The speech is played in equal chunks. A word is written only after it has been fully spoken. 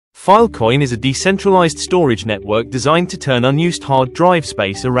Filecoin is a decentralized storage network designed to turn unused hard drive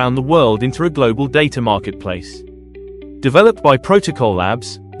space around the world into a global data marketplace. Developed by Protocol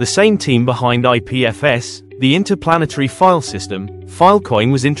Labs, the same team behind IPFS, the interplanetary file system,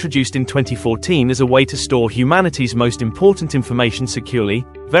 Filecoin was introduced in 2014 as a way to store humanity's most important information securely,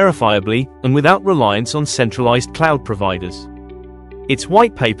 verifiably, and without reliance on centralized cloud providers. Its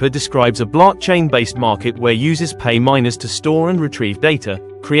white paper describes a blockchain-based market where users pay miners to store and retrieve data,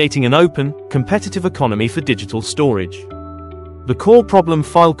 creating an open, competitive economy for digital storage. The core problem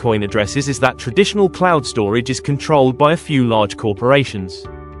Filecoin addresses is that traditional cloud storage is controlled by a few large corporations.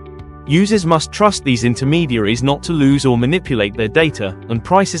 Users must trust these intermediaries not to lose or manipulate their data, and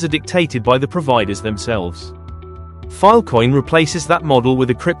prices are dictated by the providers themselves. Filecoin replaces that model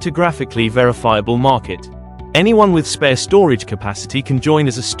with a cryptographically verifiable market. Anyone with spare storage capacity can join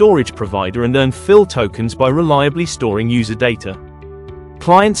as a storage provider and earn fill tokens by reliably storing user data.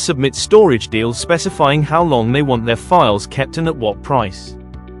 Clients submit storage deals specifying how long they want their files kept and at what price.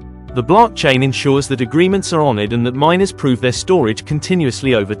 The blockchain ensures that agreements are honored and that miners prove their storage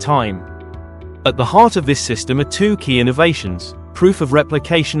continuously over time. At the heart of this system are two key innovations: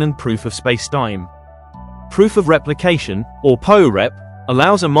 Proof-of-Replication and Proof-of-Spacetime. Proof-of-Replication, or POREP,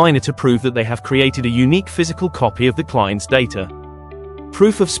 allows a miner to prove that they have created a unique physical copy of the client's data.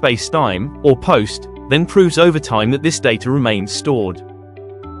 Proof-of-Spacetime, or POST, then proves over time that this data remains stored.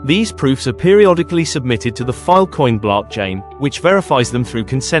 These proofs are periodically submitted to the Filecoin blockchain, which verifies them through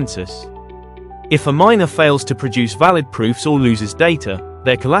consensus. If a miner fails to produce valid proofs or loses data,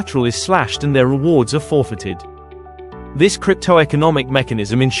 their collateral is slashed and their rewards are forfeited. This cryptoeconomic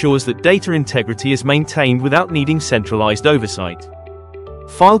mechanism ensures that data integrity is maintained without needing centralized oversight.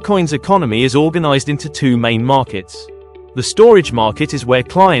 Filecoin's economy is organized into two main markets. The storage market is where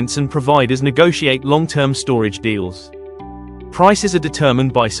clients and providers negotiate long-term storage deals. Prices are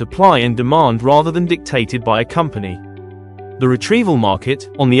determined by supply and demand rather than dictated by a company. The retrieval market,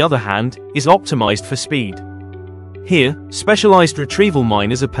 on the other hand, is optimized for speed. Here, specialized retrieval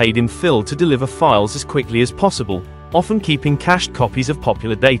miners are paid in fill to deliver files as quickly as possible, often keeping cached copies of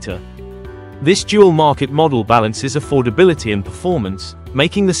popular data. This dual market model balances affordability and performance,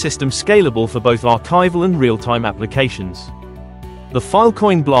 making the system scalable for both archival and real-time applications. The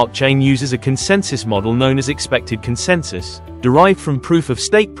Filecoin blockchain uses a consensus model known as expected consensus, derived from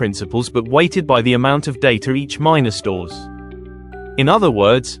proof-of-stake principles but weighted by the amount of data each miner stores. In other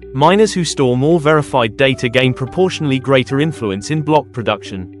words, miners who store more verified data gain proportionally greater influence in block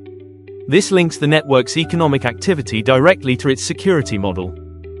production. This links the network's economic activity directly to its security model.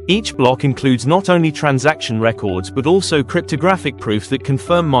 Each block includes not only transaction records but also cryptographic proofs that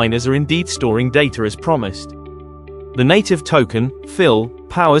confirm miners are indeed storing data as promised. The native token, fill,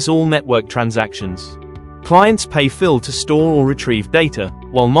 powers all network transactions. Clients pay fill to store or retrieve data,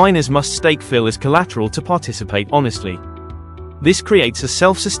 while miners must stake fill as collateral to participate honestly. This creates a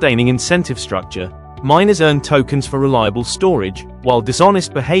self-sustaining incentive structure. Miners earn tokens for reliable storage, while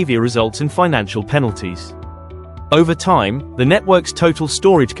dishonest behavior results in financial penalties. Over time, the network's total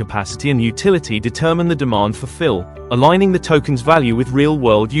storage capacity and utility determine the demand for fill, aligning the token's value with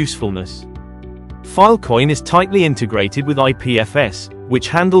real-world usefulness. Filecoin is tightly integrated with IPFS, which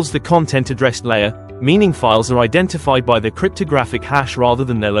handles the content addressed layer, meaning files are identified by their cryptographic hash rather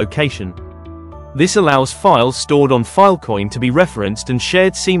than their location. This allows files stored on Filecoin to be referenced and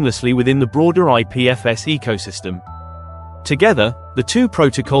shared seamlessly within the broader IPFS ecosystem. Together, the two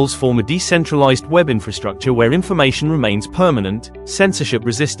protocols form a decentralized web infrastructure where information remains permanent,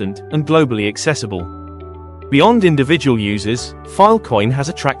 censorship-resistant, and globally accessible. Beyond individual users, Filecoin has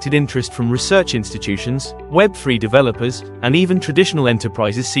attracted interest from research institutions, Web3 developers, and even traditional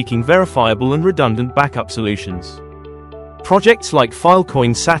enterprises seeking verifiable and redundant backup solutions. Projects like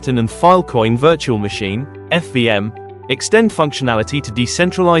Filecoin Saturn and Filecoin Virtual Machine, FVM, extend functionality to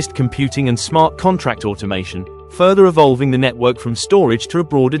decentralized computing and smart contract automation, further evolving the network from storage to a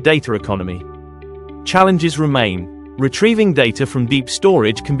broader data economy. Challenges remain. Retrieving data from deep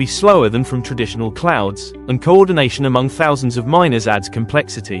storage can be slower than from traditional clouds, and coordination among thousands of miners adds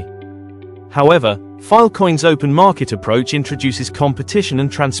complexity. However, Filecoin's open market approach introduces competition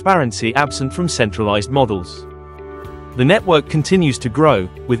and transparency absent from centralized models. The network continues to grow,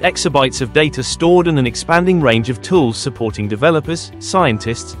 with exabytes of data stored and an expanding range of tools supporting developers,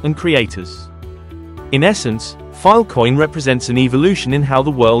 scientists, and creators. In essence, Filecoin represents an evolution in how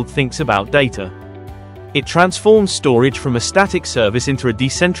the world thinks about data. It transforms storage from a static service into a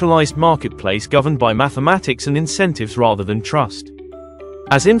decentralized marketplace governed by mathematics and incentives rather than trust.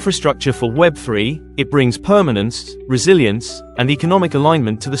 As infrastructure for Web3, it brings permanence, resilience, and economic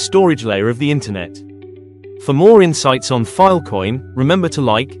alignment to the storage layer of the Internet. For more insights on Filecoin, remember to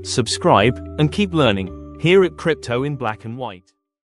like, subscribe, and keep learning, here at Crypto in Black and White.